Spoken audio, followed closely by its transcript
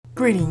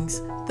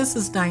Greetings. This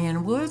is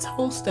Diane Woods,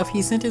 host of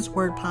He Sent His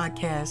Word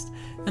podcast,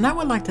 and I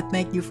would like to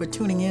thank you for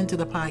tuning in to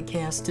the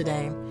podcast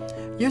today.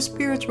 Your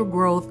spiritual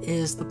growth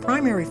is the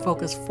primary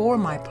focus for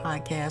my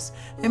podcast,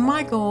 and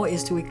my goal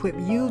is to equip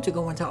you to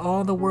go into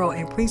all the world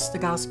and preach the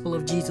gospel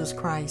of Jesus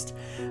Christ.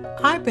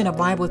 I've been a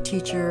Bible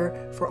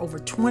teacher for over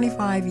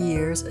 25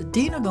 years,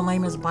 Dean of the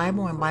Layman's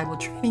Bible and Bible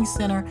Training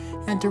Center,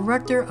 and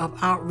Director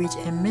of Outreach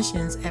and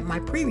Missions at my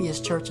previous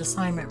church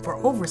assignment for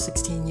over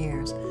 16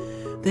 years.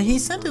 The He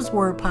Sent His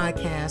Word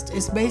podcast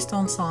is based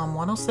on Psalm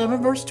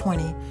 107 verse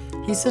 20.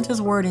 He sent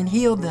His word and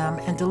healed them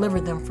and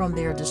delivered them from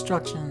their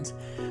destructions.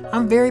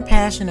 I'm very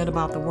passionate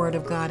about the Word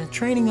of God and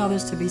training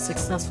others to be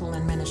successful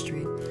in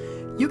ministry.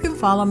 You can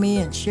follow me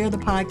and share the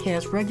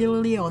podcast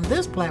regularly on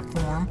this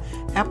platform: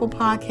 Apple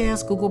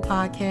Podcasts, Google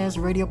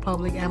Podcasts, Radio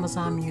Public,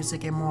 Amazon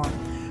Music, and more.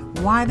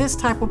 Why this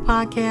type of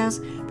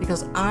podcast?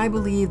 Because I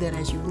believe that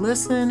as you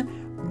listen,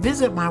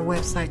 visit my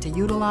website to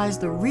utilize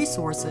the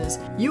resources,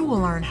 you will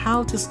learn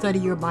how to study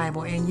your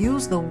Bible and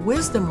use the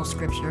wisdom of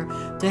Scripture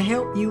to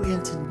help you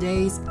in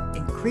today's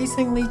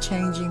increasingly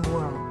changing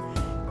world.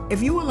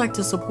 If you would like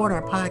to support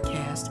our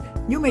podcast,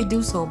 you may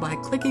do so by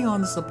clicking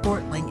on the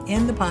support link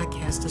in the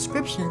podcast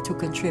description to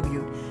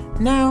contribute.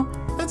 Now,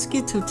 let's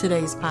get to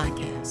today's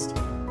podcast.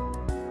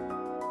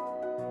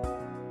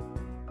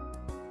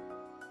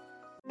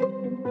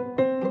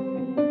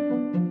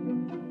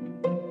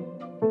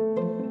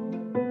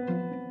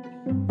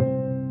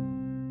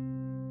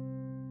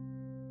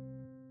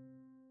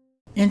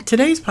 In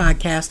today's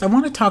podcast, I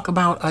want to talk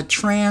about a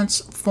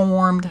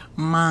transformed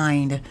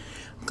mind.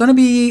 I'm going to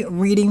be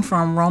reading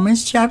from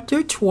Romans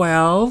chapter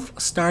 12,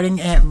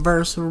 starting at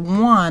verse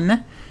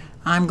 1.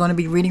 I'm going to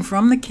be reading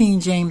from the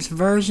King James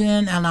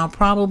Version, and I'll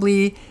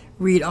probably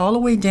read all the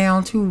way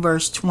down to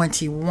verse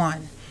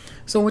 21.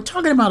 So we're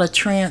talking about a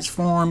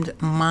transformed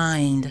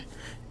mind.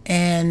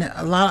 And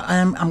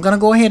I'm going to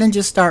go ahead and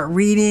just start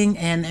reading,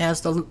 and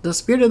as the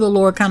Spirit of the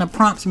Lord kind of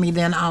prompts me,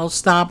 then I'll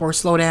stop or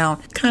slow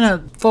down, kind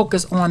of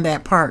focus on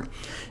that part.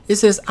 It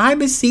says, I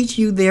beseech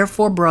you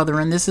therefore,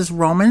 brethren, this is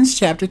Romans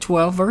chapter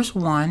 12, verse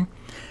 1.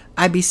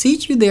 I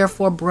beseech you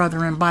therefore,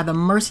 brethren, by the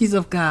mercies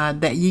of God,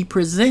 that ye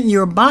present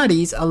your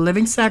bodies a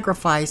living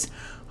sacrifice,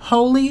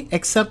 holy,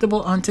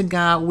 acceptable unto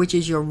God, which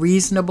is your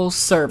reasonable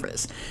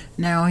service.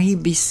 Now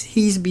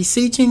he's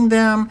beseeching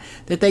them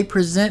that they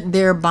present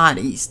their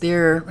bodies.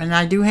 And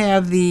I do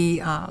have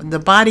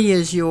the body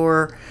is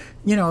your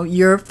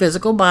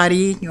physical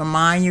body, your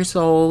mind, your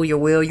soul, your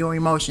will, your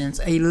emotions,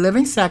 a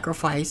living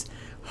sacrifice,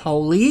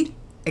 holy,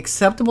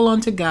 acceptable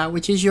unto God,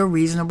 which is your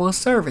reasonable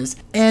service.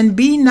 And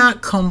be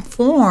not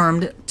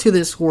conformed to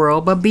this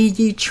world, but be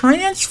ye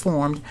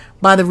transformed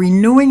by the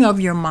renewing of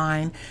your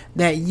mind,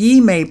 that ye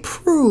may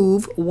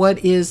prove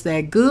what is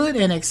that good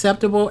and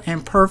acceptable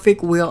and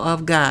perfect will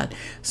of God.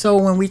 So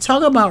when we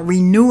talk about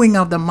renewing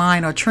of the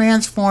mind or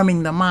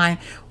transforming the mind,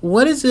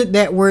 what is it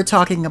that we're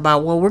talking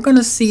about? Well, we're going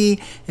to see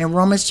in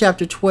Romans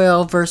chapter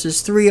 12,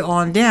 verses 3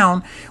 on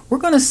down, we're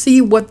going to see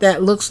what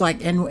that looks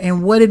like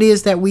and what it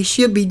is that we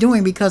should be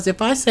doing. Because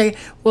if I say,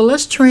 well,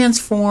 let's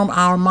transform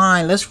our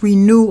mind, let's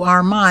renew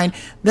our mind,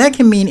 that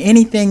can mean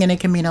anything, and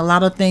it can mean a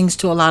lot of things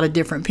to a lot of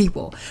different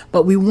people.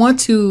 But we want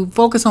to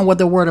focus on what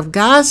the Word of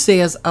God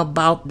says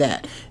about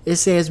that. It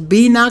says,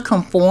 be not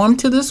conformed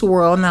to this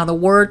world. Now, the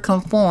word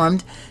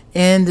conformed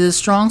in the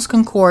Strong's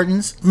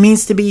Concordance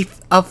means to be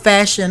a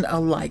fashion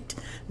alike.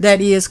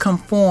 That is,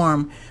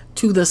 conform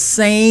to the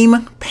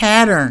same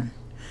pattern.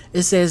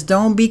 It says,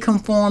 don't be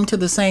conformed to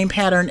the same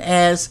pattern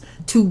as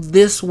to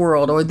this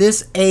world or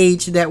this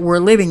age that we're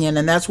living in.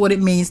 And that's what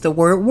it means. The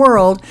word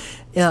world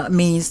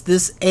means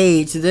this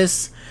age,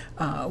 this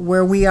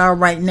where we are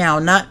right now.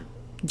 Not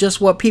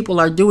just what people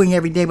are doing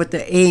every day, but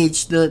the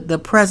age,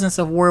 the presence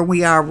of where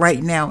we are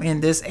right now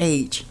in this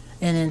age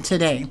and in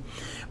today.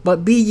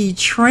 But be ye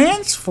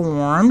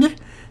transformed.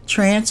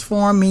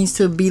 Transform means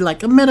to be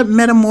like a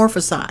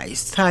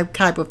metamorphosized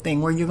type of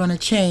thing, where you're going to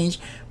change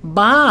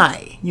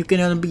you're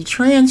going to be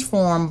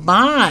transformed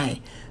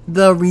by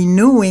the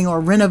renewing or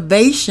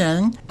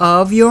renovation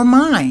of your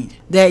mind,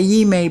 that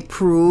ye may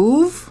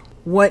prove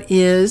what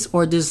is,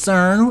 or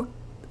discern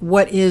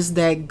what is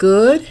that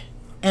good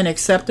and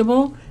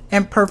acceptable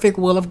and perfect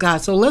will of God.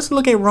 So let's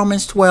look at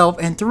Romans 12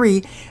 and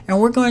 3,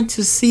 and we're going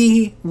to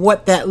see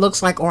what that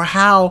looks like, or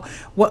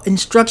what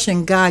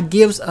instruction God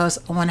gives us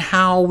on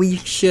how we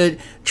should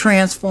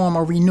transform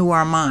or renew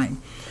our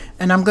mind.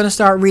 And I'm going to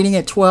start reading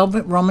at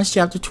Romans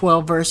chapter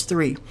 12, verse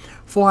 3.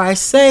 For I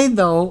say,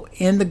 though,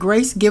 in the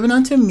grace given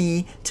unto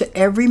me, to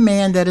every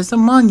man that is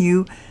among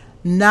you,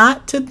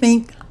 not to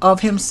think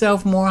of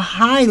himself more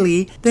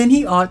highly than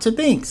he ought to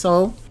think.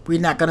 So we're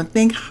not going to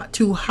think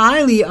too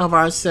highly of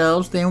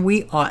ourselves than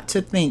we ought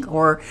to think,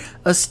 or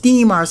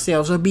esteem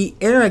ourselves, or be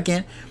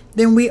arrogant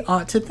than we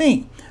ought to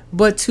think.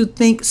 But to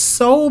think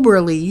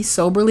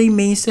soberly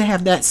means to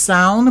have that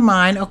sound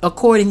mind,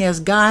 according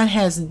as God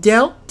has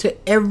dealt to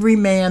every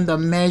man the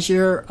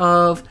measure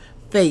of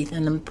faith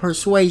and the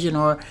persuasion,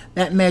 or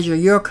that measure,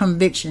 your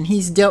conviction.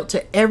 He's dealt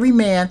to every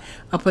man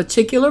a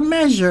particular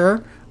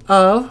measure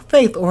of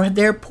faith, or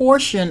their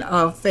portion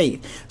of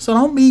faith. So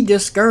don't be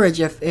discouraged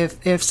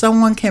if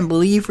someone can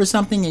believe for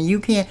something and you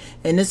can't,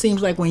 and it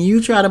seems like when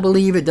you try to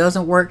believe it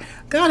doesn't work.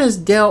 God has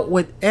dealt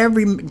to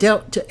every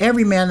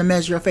man the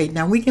measure of faith.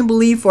 Now we can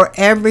believe for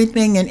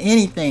everything and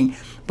anything,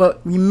 but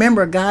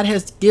remember, God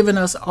has given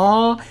us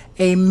all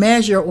a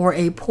measure or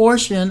a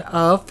portion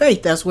of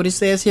faith. That's what it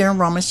says here in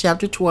Romans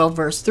chapter 12,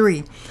 verse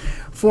 3.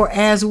 For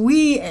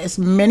as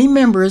many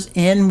members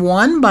in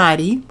one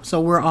body, so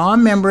we're all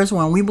members,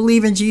 when we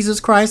believe in Jesus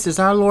Christ as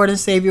our Lord and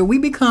Savior, we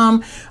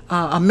become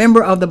a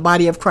member of the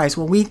body of Christ.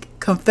 When we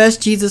confess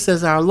Jesus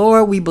as our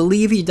Lord, we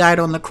believe he died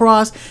on the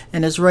cross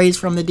and is raised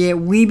from the dead,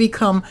 we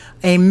become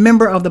a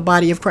member of the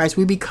body of Christ.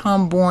 We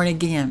become born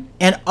again.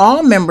 And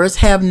all members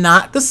have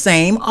not the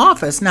same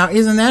office. Now,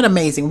 isn't that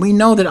amazing? We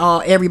know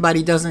that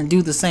everybody doesn't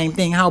do the same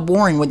thing. How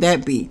boring would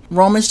that be?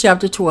 Romans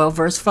chapter 12,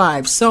 verse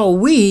 5. So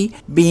we,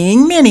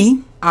 being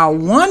many, are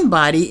one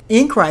body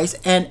in Christ,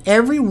 and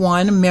every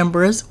one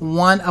members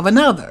one of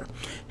another,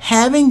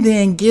 having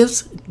then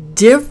gifts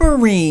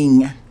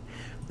differing.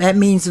 That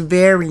means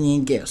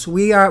varying gifts.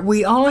 We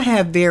all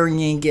have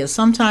varying gifts.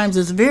 Sometimes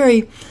it's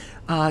very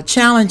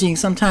challenging.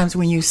 Sometimes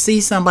when you see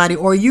somebody,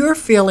 or you're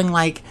feeling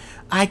like,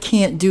 I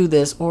can't do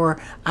this, or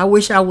I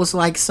wish I was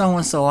like so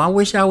and so. I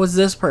wish I was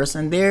this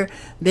person. They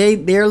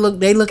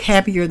look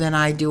happier than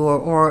I do,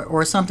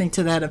 or something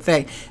to that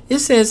effect. It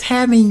says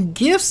having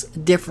gifts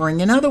differing.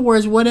 In other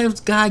words, what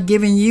has God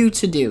given you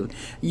to do?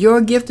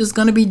 Your gift is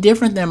going to be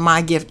different than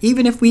my gift.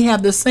 Even if we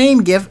have the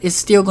same gift, it's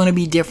still going to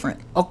be different.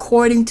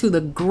 According to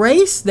the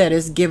grace that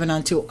is given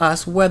unto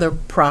us, whether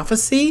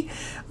prophecy,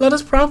 let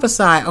us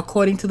prophesy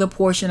according to the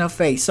portion of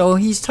faith. So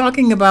he's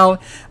talking about,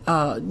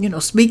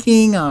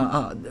 speaking.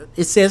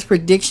 It says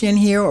prediction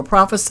here, or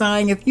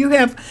prophesying. If you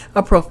have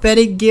a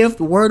prophetic gift,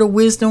 word of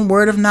wisdom,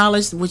 word of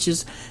knowledge, which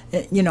is,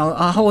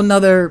 a whole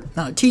nother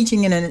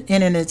teaching in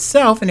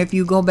itself. And if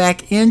you go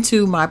back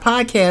into my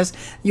podcast,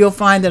 you'll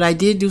find that I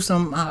did do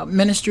some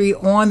ministry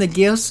on the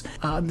gifts,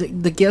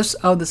 the gifts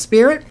of the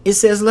Spirit. It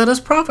says, let us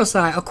prophesy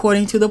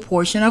according to the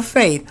portion of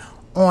faith.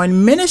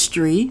 On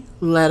ministry,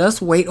 let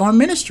us wait on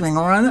ministering.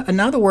 Or in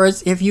other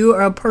words, if you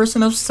are a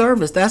person of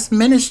service, that's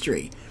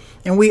ministry.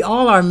 And we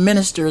all are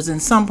ministers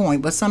in some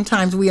point, but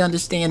sometimes we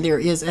understand there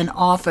is an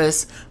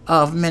office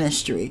of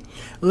ministry.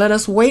 Let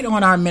us wait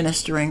on our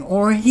ministering,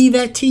 or he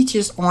that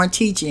teaches on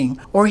teaching,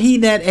 or he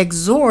that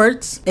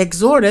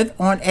exhorteth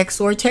on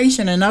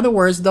exhortation. In other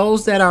words,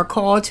 those that are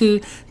called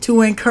to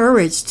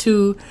encourage,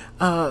 to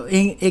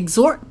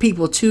exhort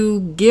people,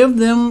 to give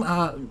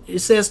them, it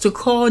says to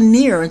call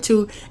near,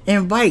 to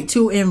invite,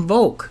 to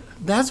invoke.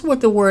 That's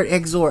what the word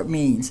exhort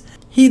means.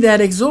 He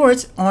that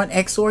exhorts on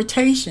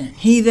exhortation.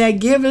 He that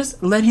giveth,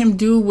 let him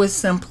do with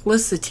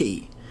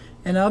simplicity.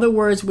 In other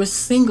words, with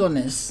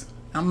singleness.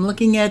 I'm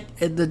looking at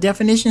the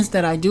definitions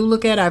that I do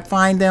look at. I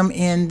find them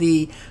in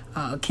the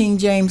King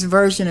James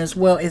Version as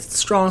well as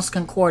Strong's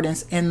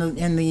Concordance in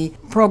the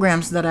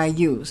programs that I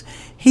use.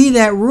 He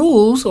that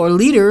rules, or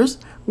leaders,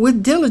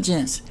 with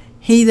diligence.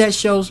 He that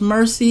shows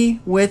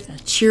mercy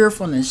with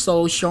cheerfulness.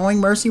 So showing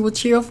mercy with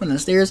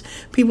cheerfulness. There's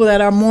people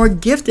that are more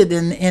gifted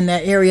in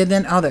that area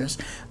than others.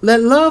 Let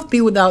love be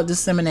without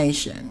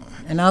dissemination.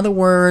 In other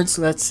words,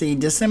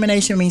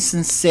 dissemination means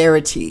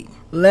sincerity.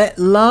 Let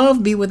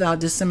love be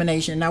without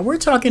dissemination. Now we're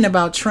talking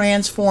about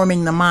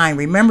transforming the mind.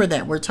 Remember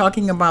that. We're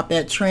talking about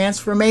that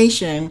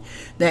transformation,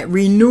 that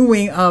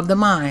renewing of the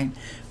mind.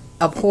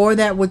 Abhor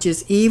that which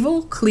is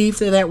evil, cleave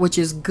to that which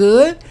is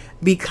good.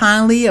 Be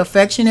kindly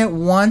affectionate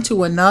one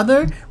to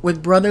another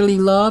with brotherly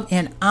love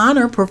and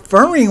honor,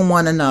 preferring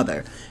one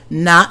another.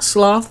 Not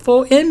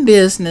slothful in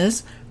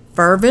business,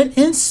 fervent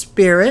in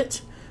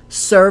spirit,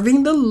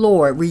 serving the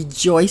Lord,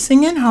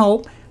 rejoicing in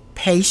hope,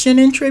 patient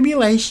in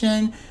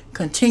tribulation,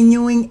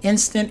 continuing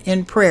instant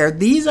in prayer.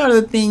 These are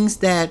the things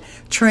that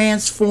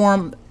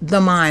transform the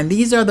mind.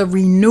 These are the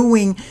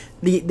renewing,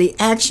 the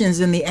actions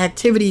and the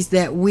activities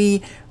that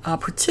we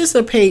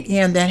participate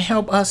in that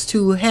help us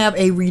to have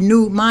a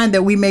renewed mind,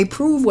 that we may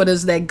prove what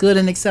is that good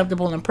and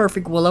acceptable and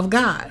perfect will of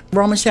God.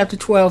 Romans chapter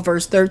 12,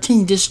 verse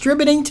 13,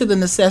 distributing to the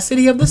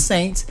necessity of the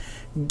saints,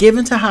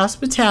 given to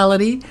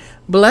hospitality.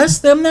 Bless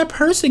them that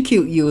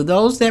persecute you.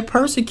 Those that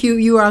persecute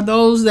you are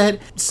those that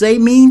say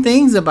mean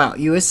things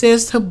about you. It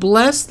says to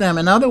bless them.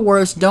 In other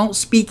words, don't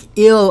speak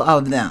ill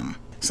of them.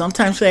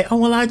 Sometimes say, oh,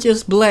 well, I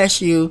just bless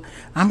you.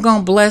 I'm going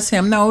to bless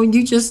him. No,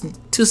 you just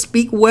to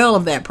speak well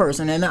of that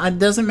person. And it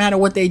doesn't matter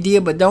what they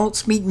did, but don't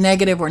speak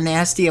negative or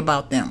nasty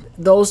about them.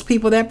 Those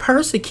people that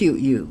persecute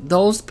you,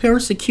 those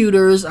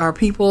persecutors are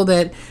people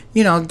that,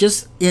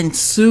 just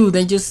ensue.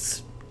 They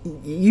just,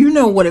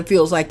 what it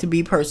feels like to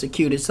be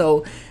persecuted.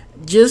 So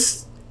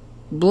just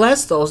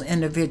bless those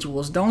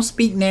individuals. Don't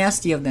speak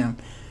nasty of them.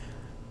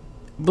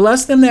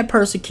 Bless them that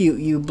persecute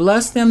you.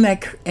 Bless them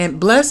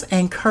bless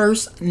and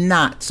curse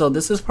not. So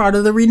this is part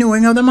of the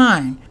renewing of the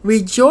mind.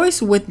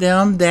 Rejoice with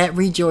them that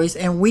rejoice,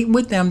 and weep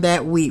with them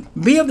that weep.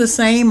 Be of the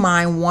same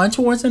mind one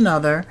towards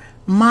another.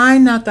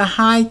 Mind not the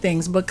high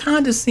things, but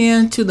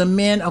condescend to the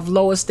men of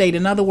low estate.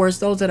 In other words,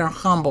 those that are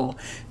humble.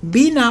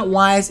 Be not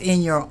wise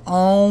in your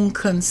own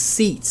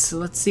conceits.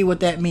 Let's see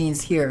what that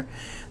means here.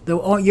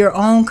 Your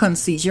own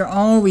conceits, your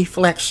own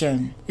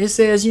reflection. It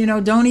says,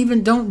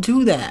 don't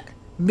do that.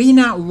 Be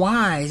not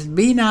wise.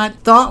 Be not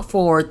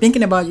thoughtful or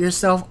thinking about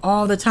yourself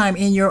all the time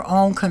in your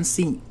own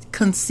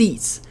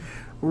conceits.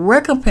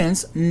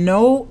 Recompense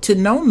to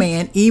no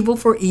man evil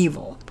for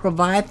evil.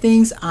 Provide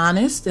things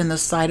honest in the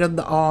sight of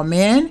all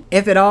men.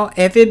 If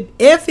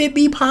it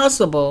be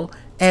possible,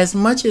 as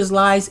much as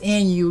lies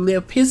in you,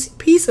 live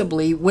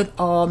peaceably with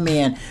all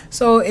men.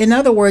 So in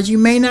other words, you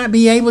may not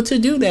be able to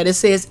do that. It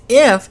says,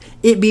 if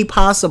it be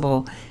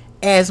possible,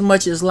 as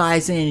much as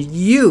lies in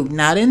you,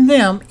 not in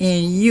them,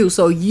 in you.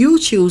 So you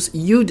choose,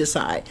 you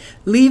decide.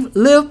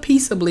 Live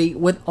peaceably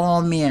with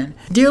all men.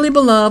 Dearly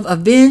beloved,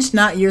 avenge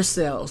not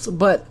yourselves,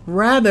 but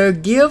rather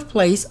give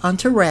place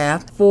unto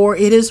wrath, for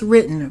it is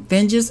written,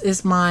 vengeance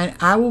is mine,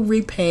 I will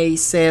repay,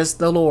 says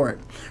the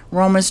Lord.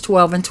 Romans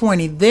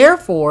 12:20.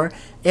 Therefore,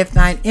 if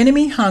thine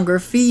enemy hunger,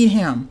 feed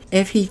him.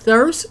 If he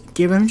thirst,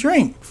 give him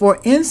drink. For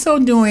in so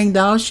doing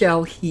thou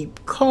shalt heap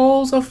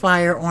coals of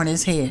fire on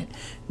his head.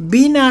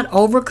 Be not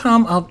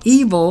overcome of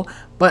evil,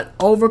 but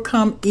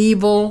overcome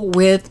evil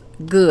with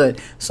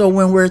good. So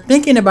when we're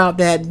thinking about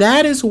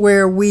that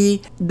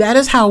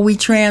is how we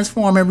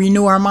transform and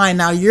renew our mind.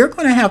 Now you're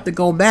going to have to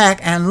go back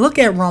and look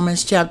at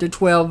Romans chapter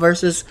 12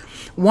 verses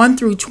 1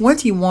 through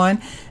 21,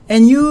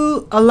 and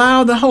you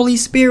allow the Holy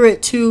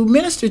Spirit to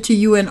minister to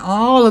you in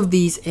all of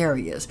these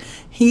areas.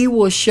 He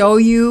will show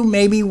you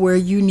maybe where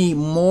you need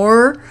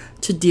more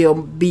to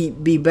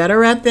be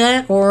better at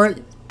that, or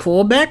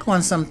pull back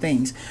on some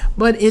things.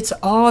 But it's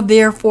all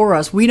there for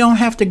us. We don't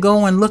have to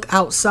go and look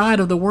outside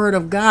of the Word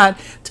of God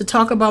to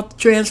talk about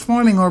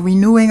transforming or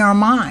renewing our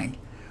mind.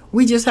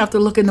 We just have to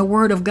look in the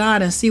Word of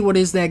God and see what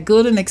is that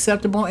good and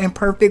acceptable and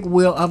perfect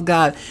will of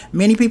God.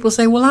 Many people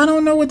say, well, I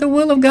don't know what the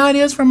will of God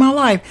is for my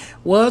life.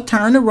 Well,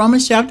 turn to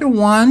Romans chapter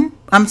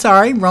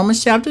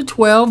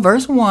 12,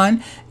 verse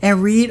 1,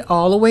 and read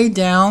all the way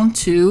down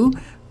to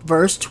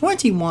verse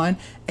 21,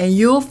 and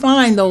you'll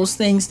find those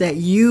things that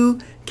you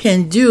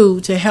can do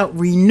to help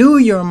renew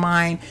your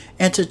mind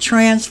and to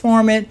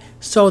transform it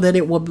so that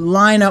it will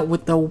line up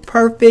with the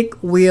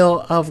perfect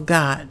will of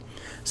God.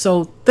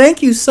 So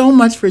thank you so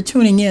much for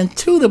tuning in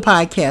to the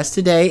podcast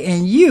today,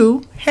 and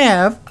you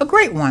have a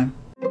great one.